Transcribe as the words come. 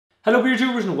Hello beer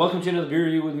tubers and welcome to another beer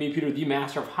review with me, Peter, the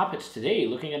master of Hoppets. Today,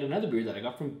 looking at another beer that I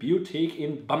got from Bierothek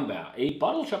in Bamberg, a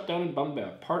bottle shop down in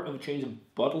Bamberg, part of a chain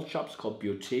of bottle shops called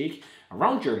Bierothek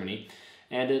around Germany.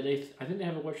 And I think they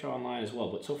have a webshop online as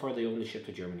well, but so far they only ship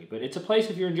to Germany. But it's a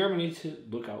place, if you're in Germany, to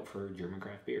look out for German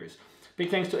craft beers. Big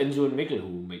thanks to Enzo and Mikkel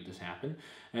who made this happen.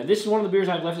 And this is one of the beers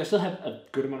I've left. I still have a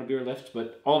good amount of beer left,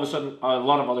 but all of a sudden a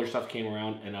lot of other stuff came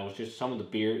around, and I was just some of the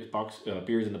beers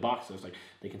in the box. I was like,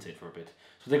 they can sit for a bit.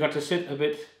 So they got to sit a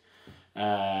bit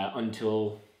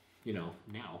until,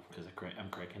 now, because I'm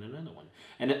cracking another one.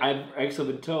 And I've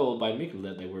actually been told by Mikkel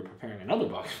that they were preparing another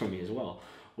box for me as well,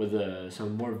 with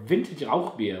some more vintage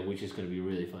Rauchbier, which is going to be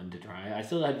really fun to try. I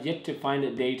still have yet to find a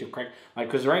day to crack,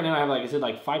 because right now I have, like I said,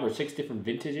 5 or 6 different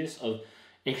vintages of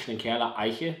Echternkerla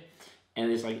Eiche, and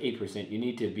it's like 8%. You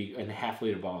need to be in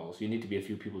half-liter bottles. You need to be a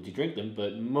few people to drink them,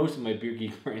 but most of my beer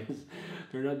geek friends,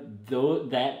 they're not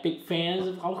that big fans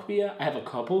of Rauchbier. I have a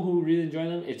couple who really enjoy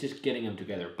them. It's just getting them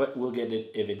together, but we'll get there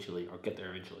eventually.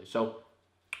 So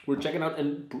we're checking out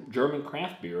a German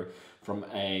craft beer from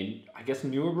a, I guess,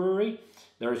 newer brewery.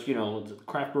 There's, the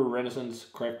craft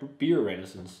beer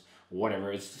renaissance,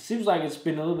 whatever. It seems like it's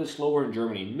been a little bit slower in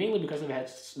Germany, mainly because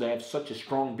they have such a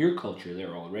strong beer culture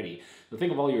there already. So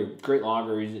think of all your great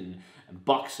lagers and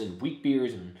Bucks and wheat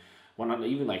beers and whatnot,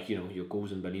 even your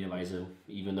Goes and Berliner Weisse,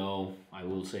 even though I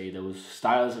will say those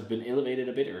styles have been elevated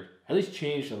a bit, or at least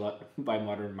changed a lot by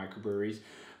modern microbreweries.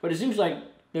 But it seems like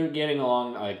they're getting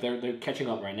along, they're catching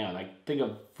up right now. Think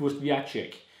of Fürst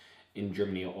in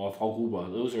Germany, or Frau Gruber.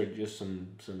 Those are just some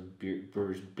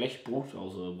brewers. Blechbrot,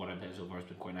 also what I've had so far has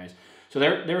been quite nice. So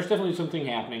there's definitely something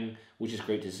happening, which is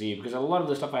great to see, because a lot of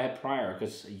the stuff I had prior,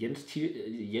 because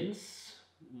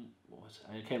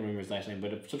I can't remember his last name,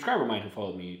 but a subscriber of mine who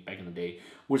followed me back in the day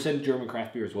would send German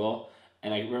craft beer as well,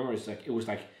 and I remember it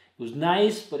was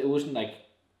nice, but it wasn't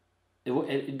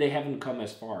they haven't come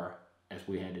as far as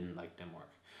we had in Denmark,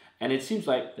 and it seems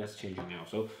like that's changing now.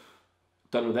 So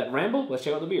done with that ramble, let's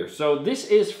check out the beer. So this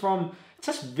is from, it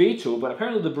says Veto, but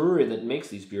apparently the brewery that makes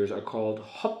these beers are called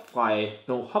Hopferei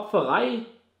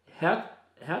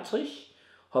Hertrich,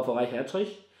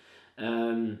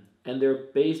 and they're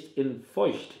based in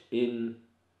Feucht in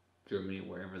Germany,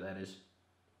 wherever that is.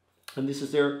 And this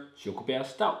is their Schokobär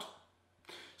Stout.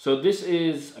 So this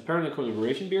is apparently a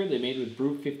collaboration beer they made with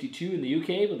Brew 52 in the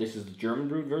UK, but this is the German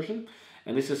brewed version.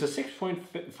 And this is a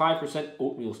 6.5%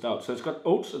 oatmeal stout. So it's got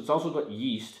oats, it's also got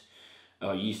oats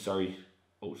and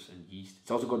yeast.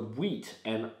 It's also got wheat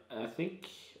and I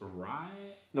think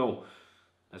rye? No,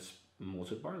 that's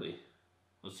malted barley.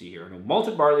 Let's see here. No,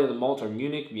 malted barley, and the malts are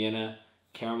Munich, Vienna,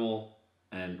 caramel,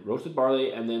 and roasted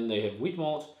barley. And then they have wheat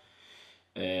malt,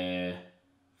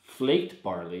 flaked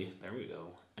barley, there we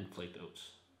go, and flaked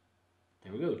oats.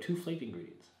 There we go, 2 flaked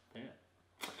ingredients.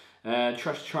 There.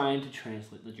 Trying to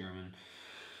translate the German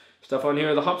stuff on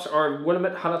here. The hops are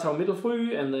Willamette, Hallertau,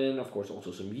 Mittelfrüh, and then of course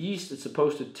also some yeast. It's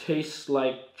supposed to taste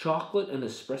like chocolate and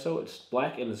espresso. It's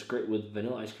black and it's great with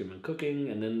vanilla ice cream and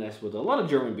cooking. And then that's with a lot of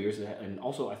German beers, and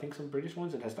also I think some British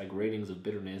ones. It has ratings of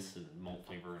bitterness and malt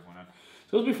flavor and whatnot.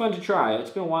 So it'll be fun to try. It's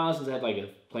been a while since I had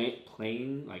a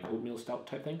plain oatmeal stout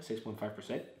type thing, 6.5%.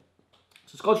 So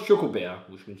it's called Schokobär,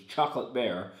 which means chocolate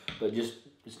bear, but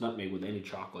it's not made with any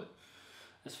chocolate,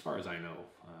 as far as I know.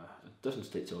 It doesn't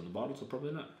state so in the bottle, so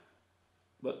probably not.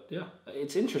 But yeah,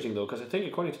 it's interesting though, because I think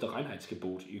according to the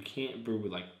Reinheitsgebot, you can't brew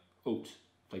with oat,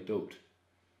 flaked oat,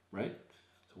 right?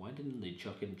 So why didn't they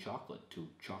chuck in chocolate to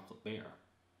chocolate bear?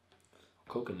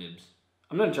 Cocoa nibs.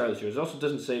 I'm not entirely sure. It also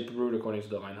doesn't say brewed according to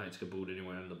the Reinheitsgebot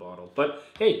anywhere in the bottle. But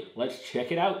hey, let's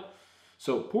check it out.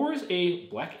 So pours a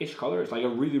blackish color. It's like a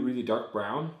really, really dark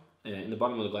brown. In the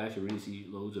bottom of the glass, you really see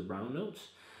loads of brown notes.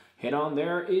 Head on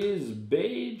there is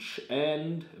beige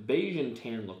and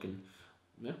tan looking.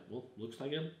 Yeah, well, looks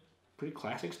like a pretty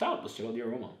classic stout. Let's check out the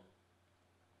aroma.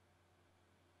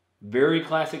 Very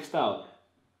classic stout.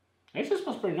 Actually,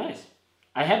 smells pretty nice.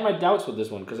 I had my doubts with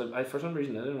this one because for some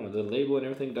reason, I don't know, the label and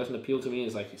everything doesn't appeal to me.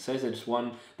 It's it says it's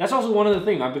won. That's also one of the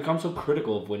things I've become so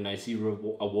critical of when I see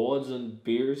awards and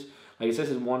beers. It says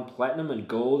it won platinum and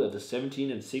gold at the 17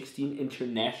 and 16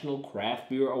 International Craft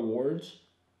Beer Awards.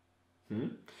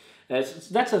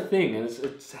 That's a thing, and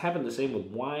it's happened the same with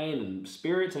wine and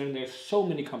spirits, and there's so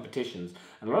many competitions,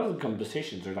 and a lot of the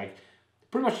competitions are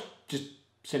pretty much just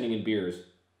sending in beers.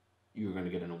 You're going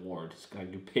to get an award. It's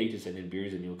going to pay to send in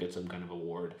beers, and you'll get some kind of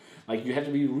award. You have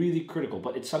to be really critical,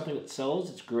 but it's something that sells.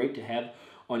 It's great to have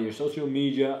on your social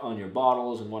media, on your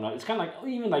bottles and whatnot. It's kind of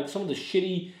even some of the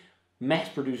shitty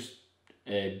mass-produced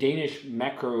Danish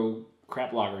macro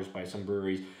crap lagers by some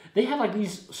breweries. They have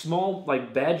these small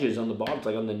badges on the bottles,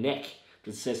 on the neck,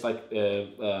 that says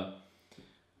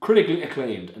critically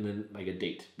acclaimed, and then like a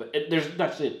date. But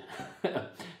that's it.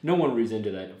 No one reads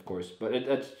into that, of course. But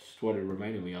that's just what it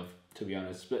reminded me of, to be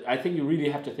honest. But I think you really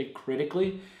have to think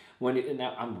critically.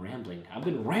 Now I'm rambling. I've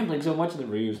been rambling so much in the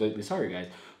reviews lately. Sorry, guys.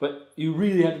 But you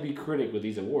really have to be critic with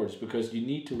these awards because you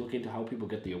need to look into how people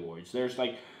get the awards. There's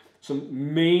like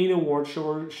some main award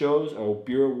shows or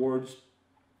beer awards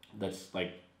that's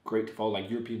like great to follow, like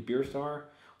European Beer Star,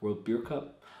 World Beer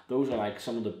Cup. Those are like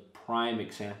some of the prime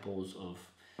examples of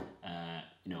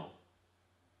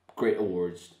great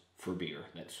awards for beer.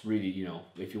 That's really,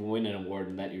 if you win an award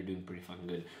in that, you're doing pretty fucking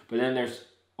good. But then there's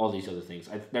all these other things.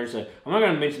 I'm not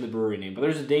going to mention the brewery name, but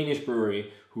there's a Danish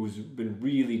brewery who's been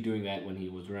really doing that when he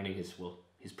was running his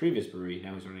previous brewery.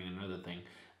 Now he's running another thing.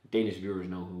 Danish viewers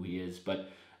know who he is,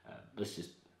 but it's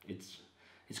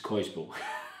Koisbo.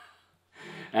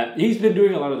 He's been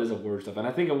doing a lot of this award stuff, and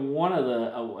I think one of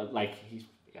the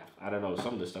I don't know,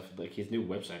 some of the stuff, like his new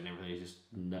website and everything is just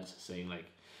nuts, saying like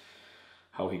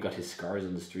how he got his scars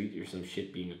on the street or some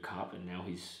shit being a cop, and now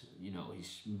he's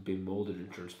been molded and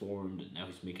transformed, and now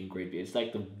he's making great beer. It's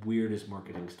like the weirdest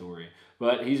marketing story.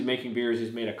 But he's making beers.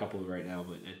 He's made a couple right now,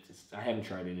 but I haven't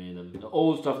tried any of them. The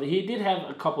old stuff, he did have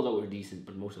a couple that were decent,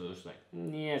 but most of those like,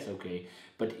 yeah, it's okay.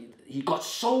 But he got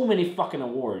so many fucking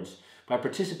awards by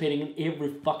participating in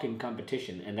every fucking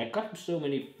competition, and that got him so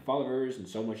many followers and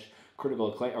so much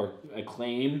critical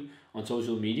acclaim on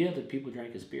social media that people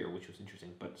drank his beer, which was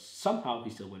interesting. But somehow he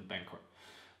still went bankrupt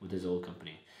with his old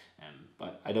company.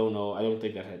 But I don't know. I don't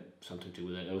think that had something to do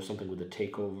with it. It was something with the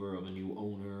takeover of a new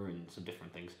owner and some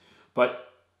different things.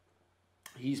 But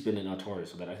he's been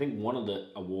notorious for that. I think one of the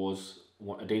awards,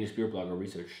 a Danish beer blogger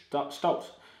researched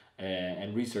Stout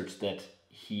and researched that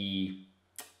he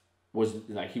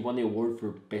won the award for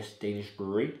best Danish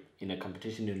brewery in a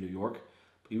competition in New York.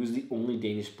 But he was the only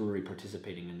Danish brewery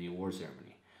participating in the award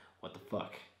ceremony. What the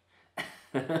fuck?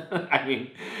 I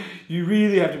mean, you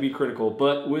really have to be critical.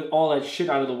 But with all that shit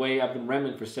out of the way, I've been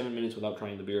rambling for 7 minutes without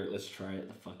trying the beer. Let's try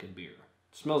the fucking beer.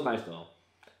 It smells nice though.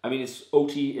 I mean, it's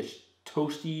oaty, it's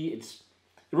toasty. It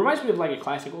reminds me of like a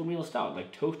classic oatmeal stout,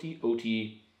 like toasty,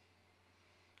 oaty,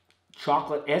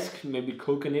 chocolate-esque, maybe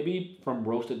coconut from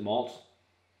roasted malts.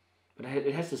 But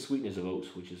it has the sweetness of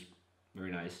oats, which is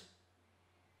very nice.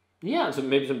 Yeah, so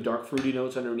maybe some dark fruity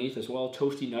notes underneath as well.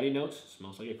 Toasty, nutty notes.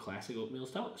 Smells like a classic oatmeal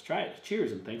stout. Let's try it.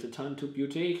 Cheers, and thanks a ton to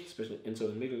Bierothek, especially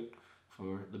Enzo and Mikkel,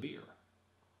 for the beer.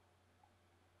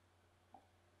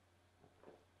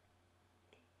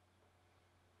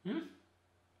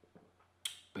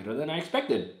 Better than I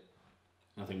expected.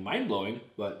 Nothing mind-blowing,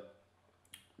 but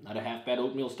not a half-bad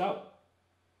oatmeal stout.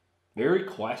 Very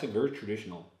classic, very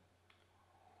traditional.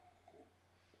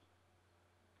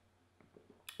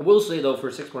 I will say though,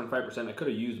 for 6.5%, I could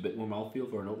have used a bit more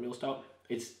mouthfeel for an oatmeal stout.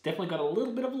 It's definitely got a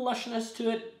little bit of lushness to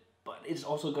it, but it's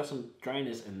also got some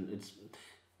dryness, and it's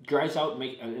dries out.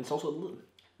 And it's also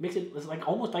it's like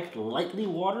almost like lightly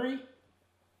watery.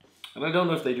 And I don't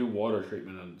know if they do water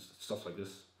treatment and stuff like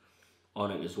this on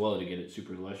it as well to get it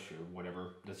super lush or whatever.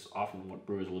 That's often what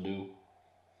brewers will do.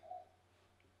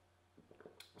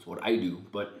 That's what I do,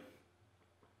 but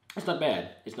it's not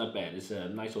bad. It's not bad. It's a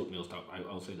nice oatmeal stout.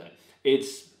 I'll say that.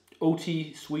 It's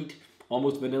oaty, sweet,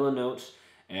 almost vanilla notes,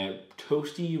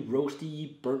 toasty,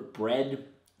 roasty, burnt bread,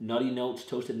 nutty notes,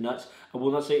 toasted nuts. I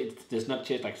will not say it does not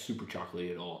taste like super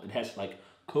chocolatey at all. It has like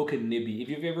coconibby. If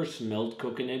you've ever smelled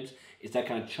coconibs, it's that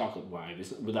kind of chocolate vibe.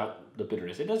 It's without the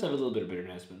bitterness. It does have a little bit of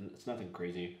bitterness, but it's nothing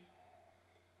crazy.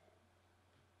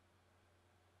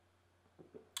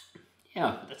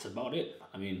 Yeah, that's about it.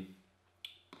 I mean,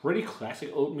 pretty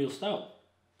classic oatmeal stout.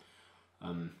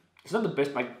 It's not the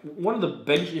best, like one of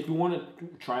the if you want to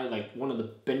try like one of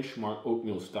the benchmark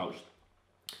oatmeal stouts,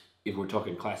 if we're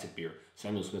talking classic beer,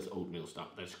 Samuel Smith's oatmeal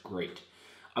stout, that's great.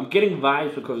 I'm getting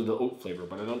vibes because of the oat flavor,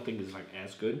 but I don't think it's like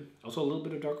as good. Also a little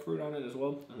bit of dark fruit on it as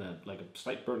well, and like a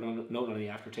slight burnt note on the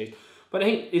aftertaste. But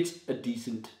hey, it's a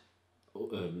decent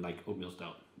like oatmeal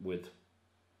stout with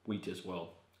wheat as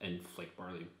well and flaked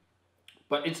barley.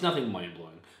 But it's nothing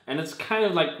mind-blowing. And it's kind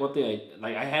of like what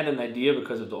I had an idea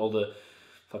because of all the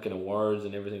fucking awards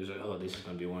and everything. It was like, oh, this is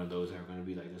going to be one of those that are going to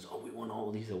be like this. Oh, we won all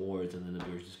these awards, and then the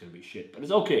beer's just going to be shit. But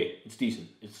it's okay. It's decent.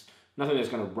 It's nothing that's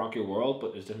going to rock your world,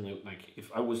 but it's definitely like, if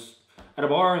I was at a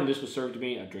bar and this was served to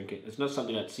me, I'd drink it. It's not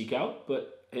something I'd seek out,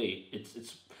 but hey,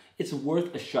 it's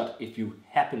worth a shot if you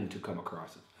happen to come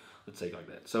across it. Let's say it like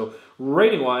that. So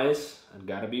rating-wise, I've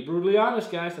got to be brutally honest,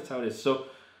 guys. That's how it is. So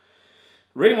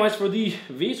rating-wise for the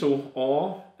Veto,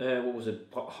 or what was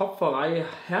it? Hopferei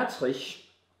Hertrich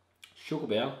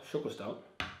Schokobär, Schoko Stout.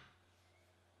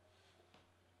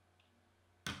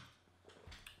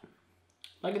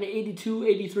 like an 82,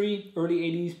 83, early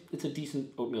 80s. It's a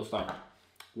decent oatmeal stout.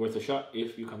 Worth a shot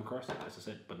if you come across it, as I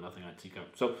said, but nothing I'd seek out.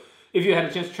 So if you had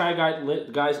a chance to try,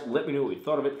 guys, let me know what you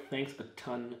thought of it. Thanks a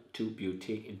ton to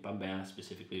Bierothek in Bamberg,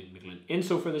 specifically Midland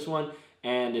Inso for this one.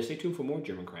 And stay tuned for more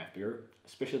German craft beer,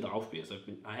 especially the Aufbeers.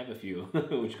 I have a few,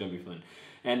 which is going to be fun.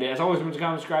 And as always, remember to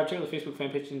comment, subscribe, check out the Facebook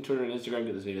fan page, and Twitter and Instagram.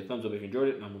 Give this video a thumbs up if you enjoyed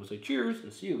it. And I'm going to say cheers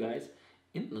and see you guys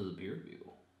in the beer review.